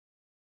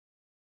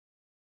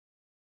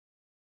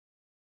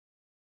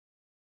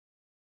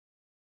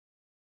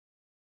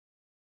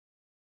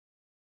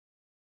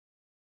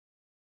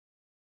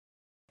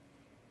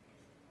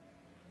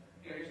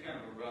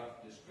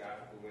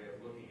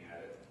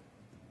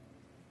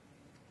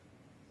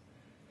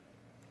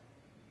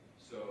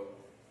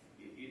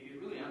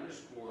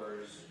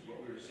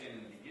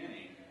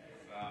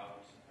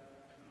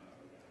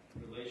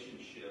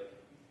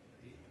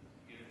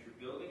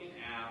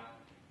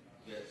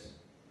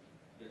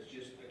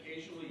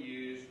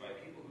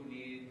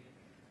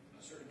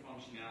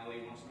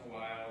functionality once in a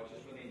while,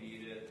 just when they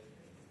need it.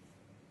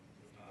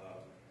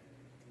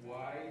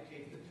 Why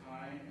take the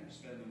time and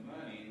spend the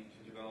money to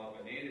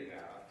develop a native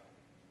app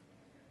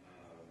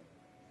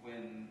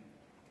when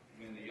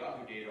the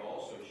Yahoo data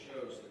also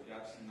shows that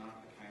that's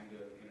not the kind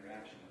of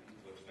interaction that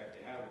people expect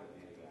to have with a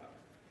native app?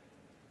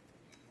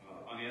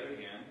 On the other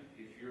hand,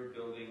 if you're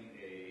building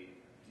a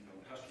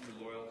customer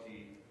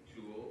loyalty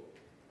tool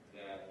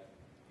that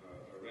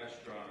a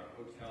restaurant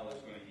or hotel is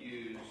going to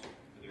use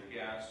for their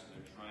guests, and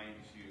they're trying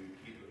to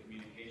keep a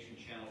communication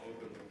channel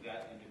open with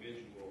that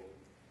individual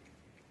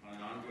on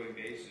an ongoing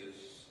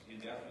basis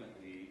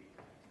indefinitely,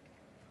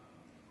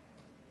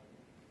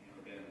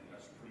 then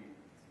that's a pretty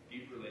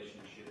deep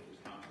relationship that's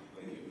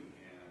contemplated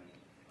and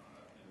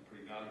a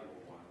pretty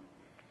valuable one,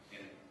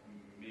 and it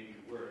may be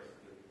worth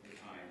the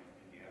time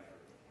and the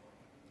effort.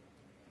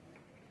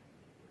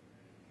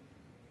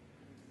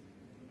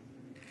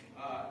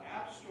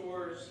 App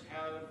stores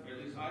have, at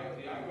least the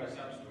iOS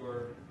App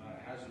Store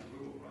has an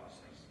approval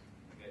process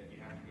that you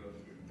have to go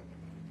through.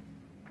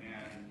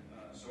 And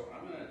so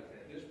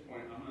at this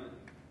point, I'm going to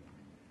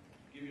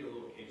give you a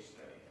little case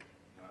study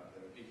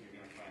that I think you're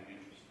going to find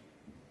interesting.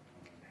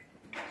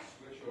 I'm going to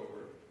switch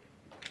over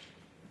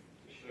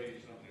to show you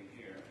something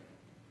here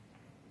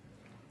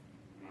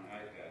on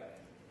my iPad.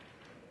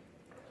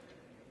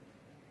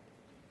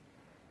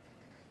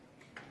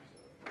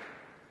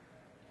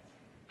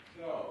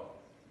 So,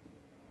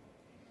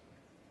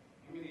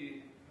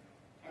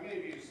 how many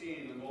of you have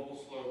seen the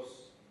MobileSlopes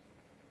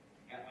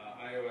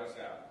iOS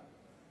app?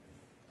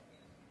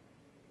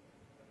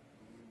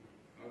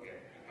 Okay,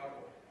 a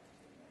couple.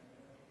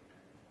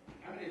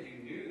 How many of you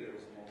knew there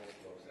was a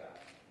MobileSlopes app?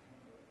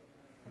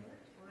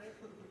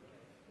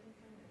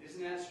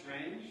 Isn't that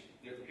strange?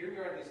 Here we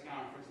are at this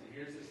conference, and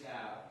here's this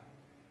app,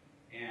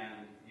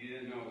 and you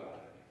didn't know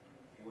about it.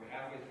 And we're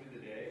halfway through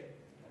the day.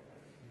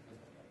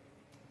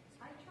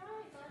 I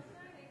tried last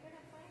night, I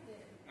couldn't find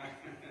it.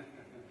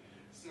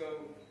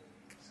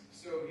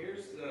 So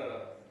here's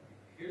the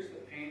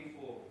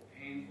painful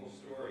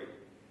story.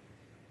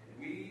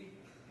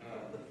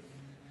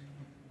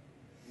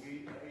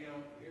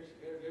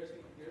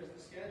 There's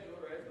the schedule,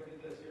 right? Look at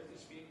this. Here's the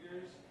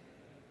speakers.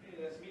 Hey,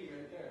 that's me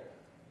right there.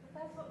 But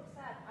that's what was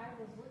sad. I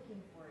was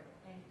looking for it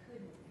and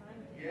couldn't find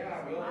it.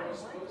 Yeah, well, it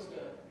was supposed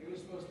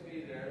to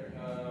be there.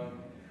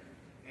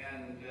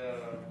 And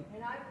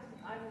I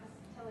was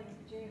telling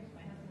James,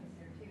 my husband's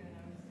there too,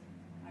 and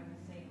I was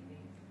saying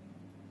things.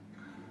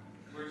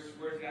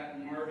 Where's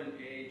that Marvin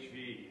AHV? Is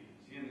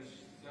he in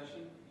this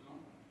session? No?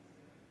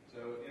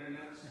 So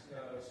internet's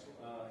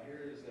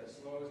here is as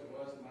slow as it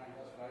was at my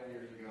house 5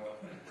 years ago.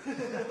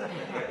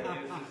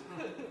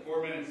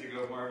 4 minutes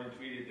ago, Marvin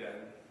tweeted that.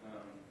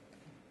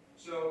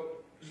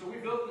 So we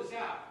built this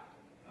app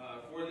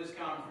for this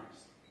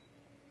conference,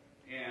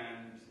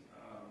 and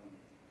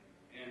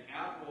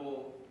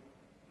Apple,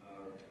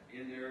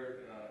 in their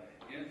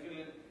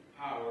infinite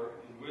power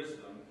and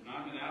wisdom, and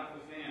I'm an Apple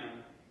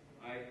fan.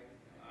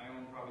 I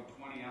own probably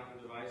 20 Apple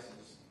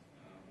devices.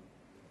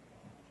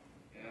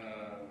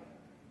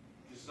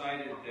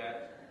 Decided that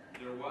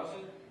there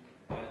wasn't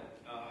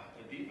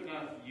a deep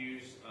enough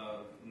use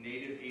of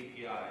native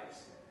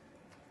APIs.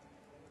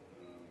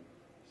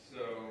 So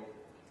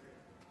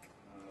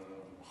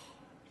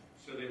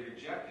they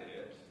rejected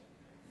it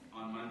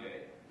on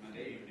Monday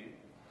evening.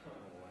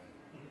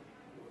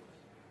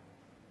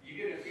 You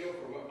get a feel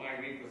for what my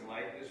week was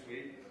like this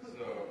week.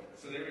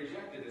 So they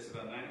rejected this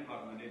about 9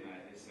 o'clock Monday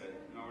night. They said,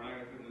 no, we're not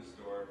going to put it in the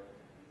store.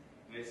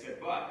 And they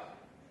said, but,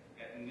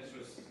 and this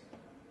was,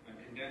 I'm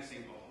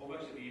condensing a whole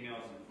bunch of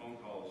emails and phone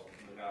calls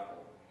with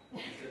Apple.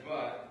 They said,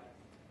 but,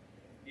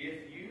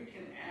 if you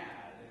can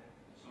add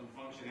some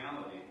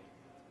functionality,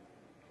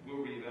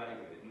 we'll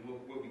reevaluate it, and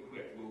we'll be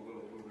quick. We'll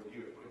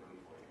review it quickly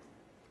for you.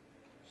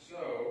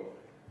 So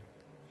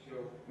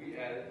we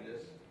added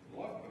this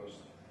blog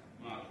post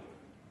module.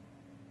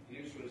 And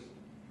this was,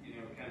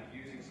 kind of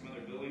using some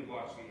other building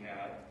blocks we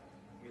had.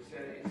 We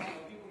said, hey,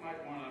 people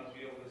might want to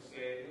be able to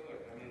say, look,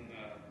 I'm in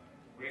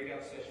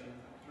breakout session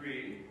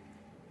 3,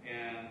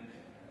 and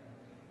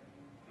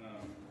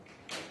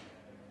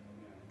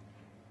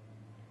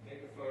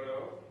take a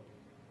photo.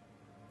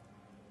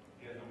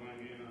 You guys don't mind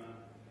me in a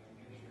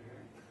picture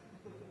here.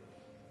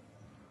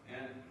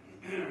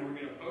 And we're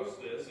going to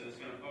post this, and it's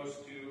going to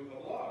post to a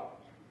blog.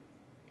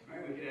 All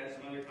right, we could add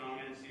some other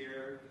comments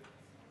here,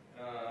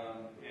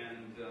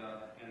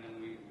 and then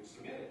we would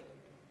submit it.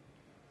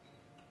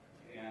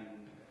 And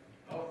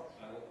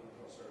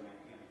sorry, my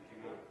pen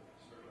came out.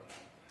 Sorry about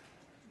that.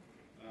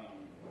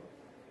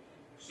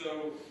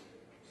 So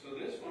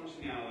this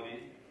functionality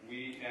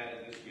we added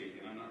this week,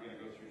 and I'm not going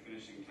to go through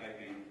finishing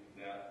typing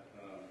that,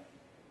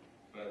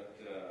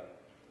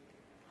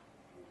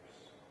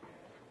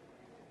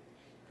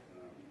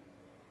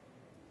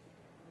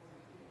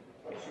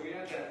 so we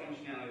added that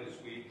functionality this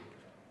week,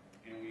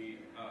 and we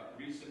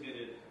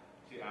resubmitted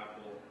to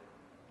Apple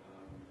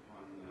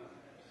on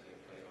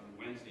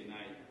Wednesday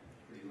night,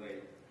 pretty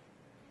late.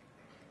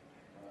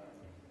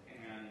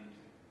 And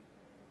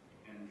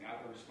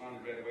Apple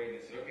responded right away, and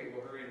they said, okay,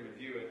 we'll hurry and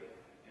review it,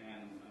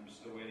 and I'm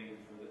still waiting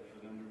for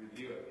them to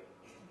review it.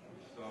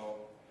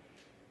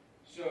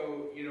 So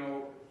you know,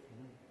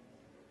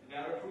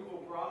 that approval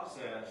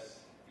process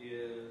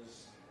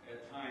is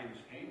at times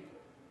painful.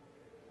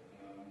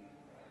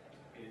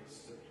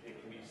 It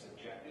can be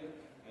subjective,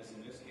 as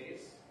in this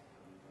case.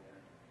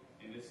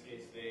 In this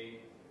case, they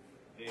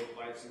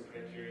applied some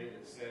criteria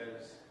that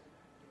says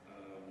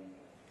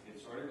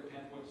it's Article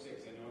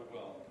 10.6. I know it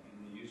well in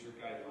the user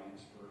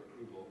guidelines for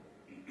approval.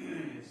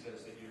 It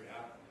says that your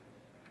app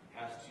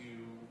has to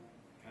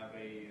have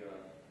a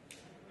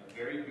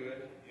very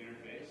good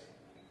interface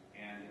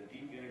and a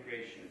deep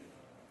integration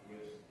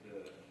with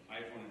the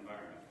iPhone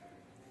environment.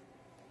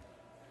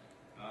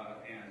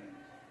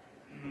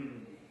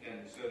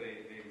 And so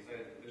they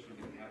decided that this one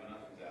didn't have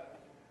enough of that,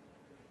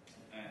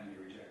 and they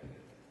rejected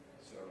it.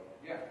 So,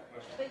 yeah,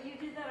 question? But you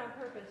did that on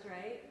purpose,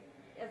 right?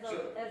 As a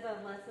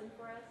lesson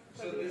for us?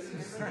 So this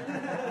is,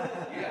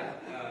 that's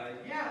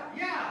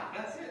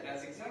it.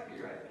 That's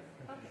exactly right.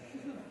 Okay.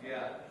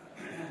 Yeah.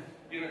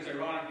 You know, it's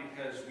ironic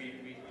because we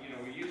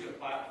use a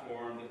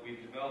platform that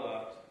we've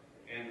developed,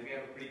 and we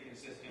have a pretty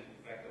consistent,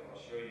 in fact, I'll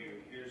show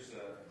you. Here's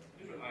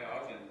what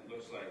Ogden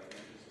looks like.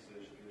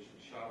 There's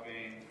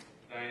shopping,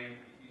 dining.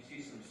 You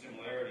see some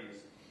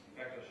similarities. In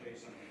fact, I'll show you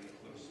something that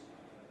looks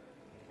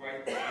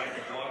quite like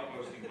a blog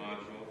posting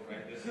module,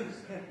 right? This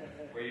is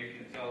where you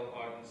can tell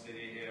Ogden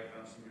City, hey, I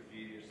found some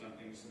graffiti or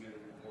something, submit a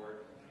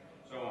report,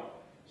 so on.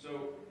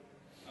 So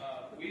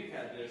we've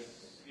had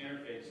this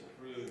interface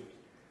approved,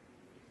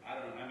 I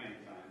don't know how many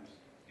times.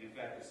 In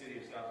fact, the city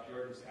of South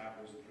Jordan's app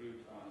was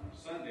approved on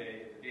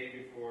Sunday, the day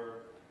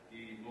before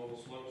the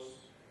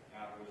MobileSlopes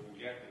app was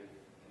rejected.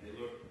 They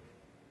look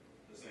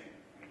the same,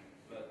 right?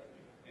 But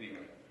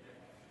anyway.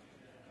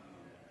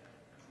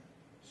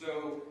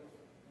 So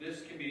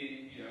this can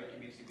be, it can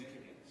be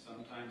significant.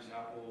 Sometimes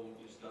Apple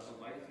just doesn't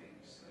like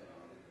things,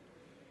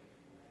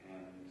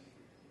 and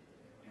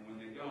when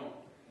they don't,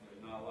 there's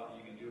not a lot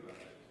you can do about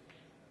it.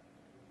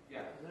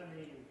 Yeah. Does that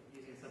mean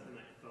using something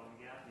like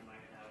PhoneGap, you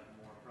might have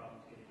more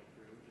problems getting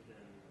approved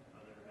than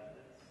other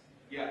methods?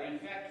 Yeah.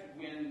 In fact,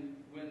 when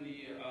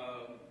the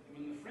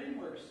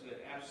frameworks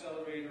that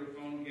Accelerator,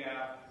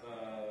 PhoneGap,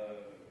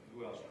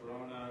 who else?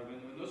 Corona.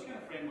 When those kind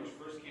of frameworks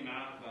first came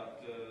out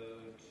about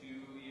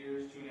 2.5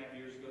 years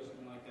ago,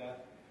 something like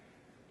that.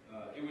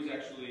 It was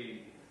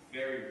actually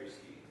very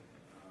risky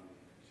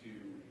to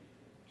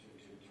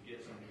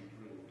get something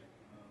approved.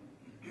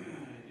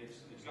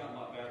 It's gotten a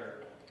lot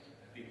better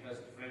because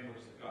the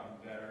frameworks have gotten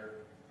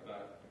better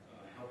about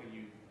helping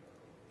you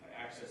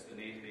access the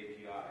native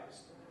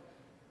APIs.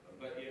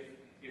 But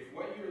if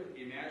what you're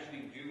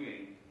imagining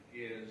doing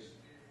is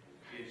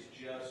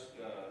just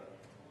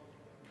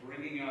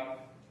bringing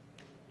up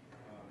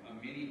a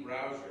mini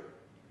browser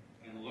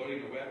and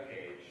loading a web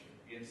page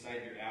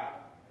inside your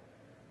app,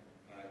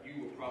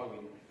 you will probably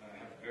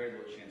have very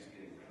little chance of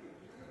getting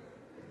approved.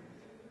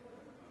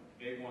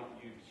 They want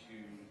you to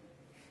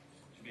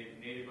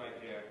make native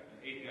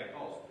API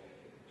calls.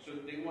 So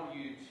they want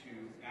you to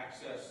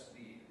access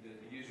the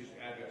user's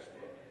address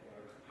book,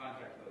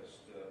 contact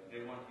list.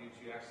 They want you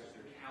to access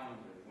their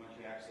calendar. They want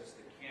you to access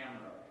the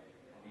camera,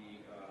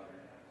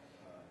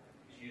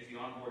 to use the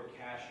onboard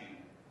caching,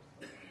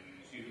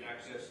 to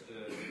access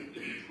the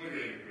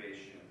Twitter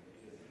integration.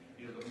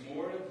 The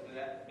more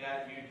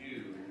that you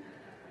do,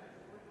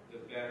 the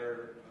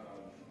better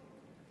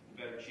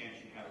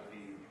chance you have of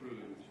being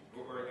approved,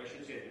 or I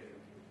should say it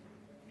differently.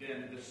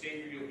 Then the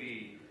safer you'll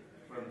be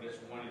from this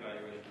one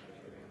evaluation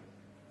criteria.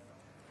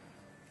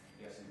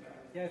 Yes, in fact.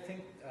 Yeah, I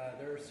think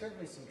there are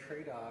certainly some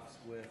trade-offs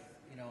with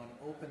an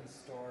open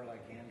store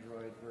like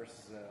Android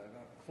versus a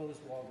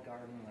closed-walled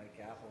garden like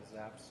Apple's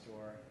App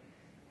Store.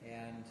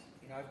 And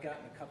I've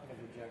gotten a couple of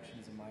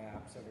rejections in my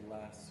apps over the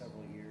last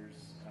several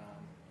years,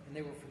 and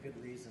they were for good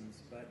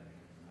reasons. But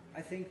I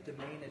think the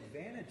main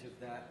advantage of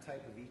that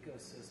type of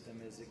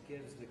ecosystem is it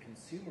gives the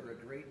consumer a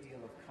great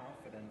deal of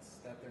confidence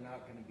that they're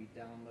not going to be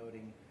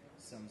downloading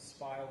some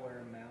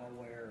spyware,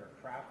 malware, or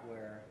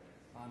crapware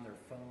on their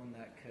phone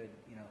that could,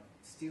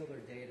 steal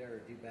their data or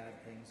do bad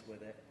things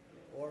with it.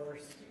 Or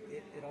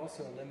it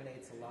also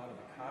eliminates a lot of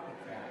the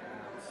copycat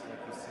apps like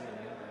you see on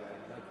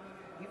Android. Like,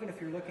 even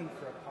if you're looking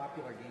for a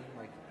popular game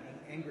like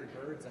Angry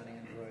Birds on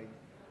Android,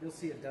 you'll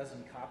see a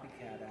dozen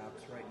copycat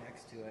apps right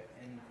next to it.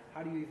 And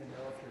how do you even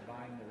know if you're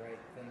buying the right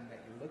thing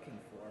that you're looking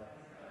for?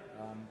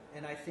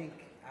 And I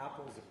think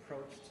Apple's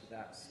approach to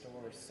that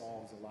store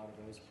solves a lot of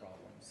those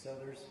problems. So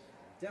there's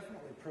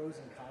definitely pros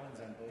and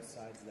cons on both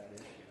sides of that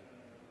issue.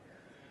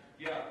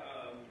 Yeah,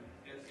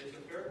 it's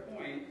a fair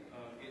point.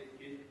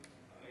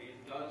 It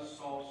does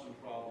solve some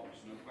problems,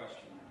 no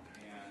question.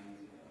 And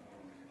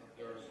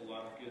there's a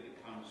lot of good that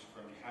comes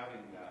from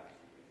having that.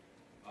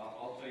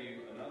 I'll tell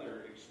you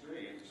another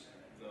experience,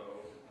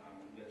 though,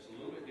 that's a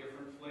little bit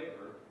different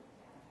flavor.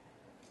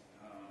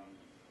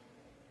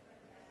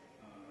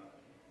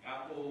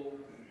 Apple,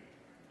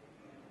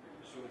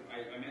 so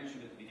I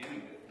mentioned at the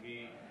beginning that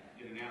we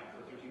did an app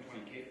for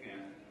 1320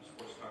 KFan,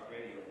 Sports Talk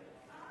Radio.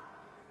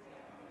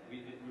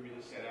 We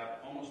released that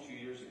app almost 2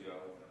 years ago,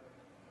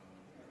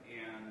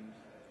 and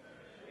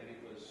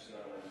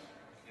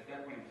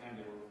time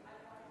there were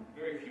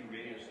very few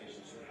radio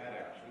stations who had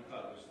apps. We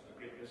thought it was a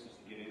great business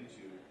to get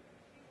into.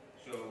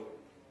 So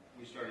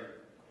we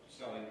started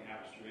selling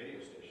apps to radio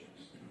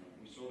stations.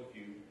 We sold a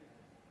few,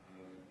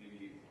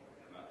 maybe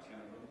about 10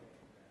 of them.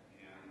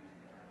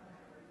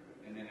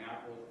 And then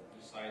Apple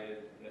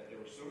decided that there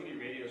were so many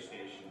radio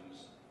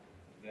stations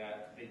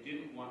that they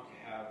didn't want to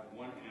have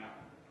one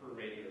app per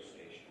radio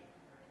station.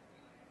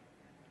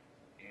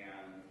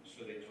 And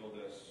so they told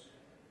us,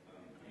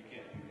 you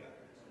can't do that.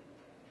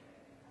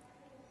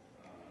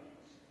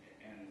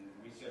 And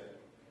we said,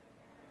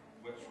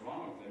 what's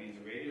wrong with it? I mean,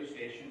 the radio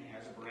station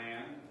has a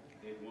brand.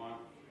 They want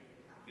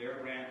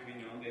their brand to be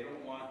known. They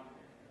don't want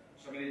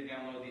somebody to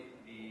download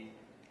the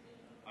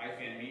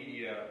iFan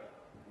Media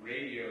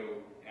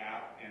radio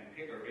app and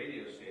pick a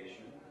radio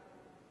station.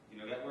 You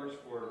know, that works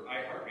for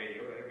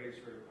iHeartRadio, right? Everybody's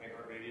heard of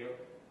iHeartRadio.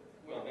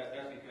 Well,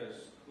 that's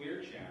because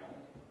Clear Channel,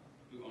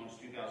 who owns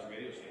 2,000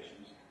 radio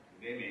stations,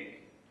 they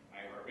make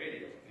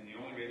iHeartRadio. And the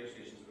only radio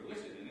stations that are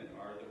listed in it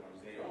are the ones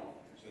they own.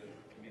 So it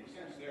makes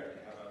sense there to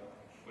have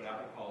what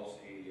Apple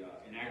calls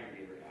an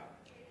aggregator app.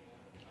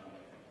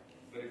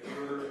 But if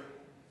you're,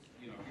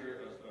 if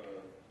you're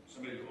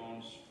somebody who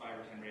owns 5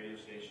 or 10 radio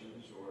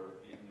stations, or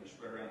they're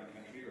spread around the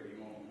country, or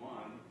you own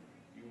one,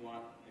 you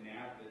want an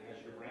app that has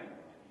your brand on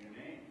it, your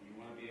name. You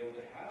want to be able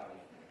to have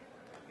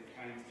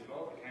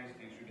develop the kinds of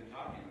things we've been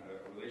talking about,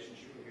 a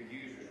relationship with your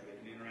users, where they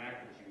can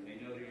interact with you, and they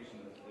know they're using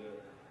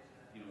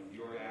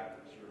your app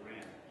as your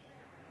brand.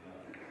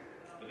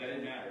 But that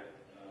didn't matter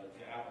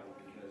to Apple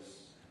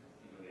because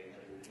they had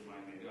their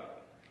mind made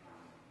up.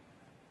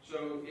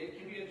 So it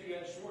can be a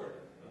two-edged sword.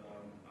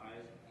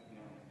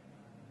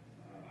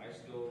 I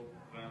still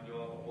plan to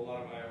develop a whole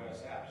lot of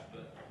iOS apps,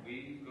 but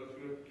we go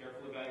through a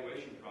careful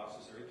evaluation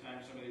process every time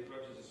somebody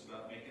approaches us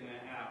about making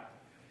an app,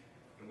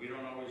 and we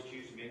don't always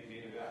choose to make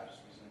native apps.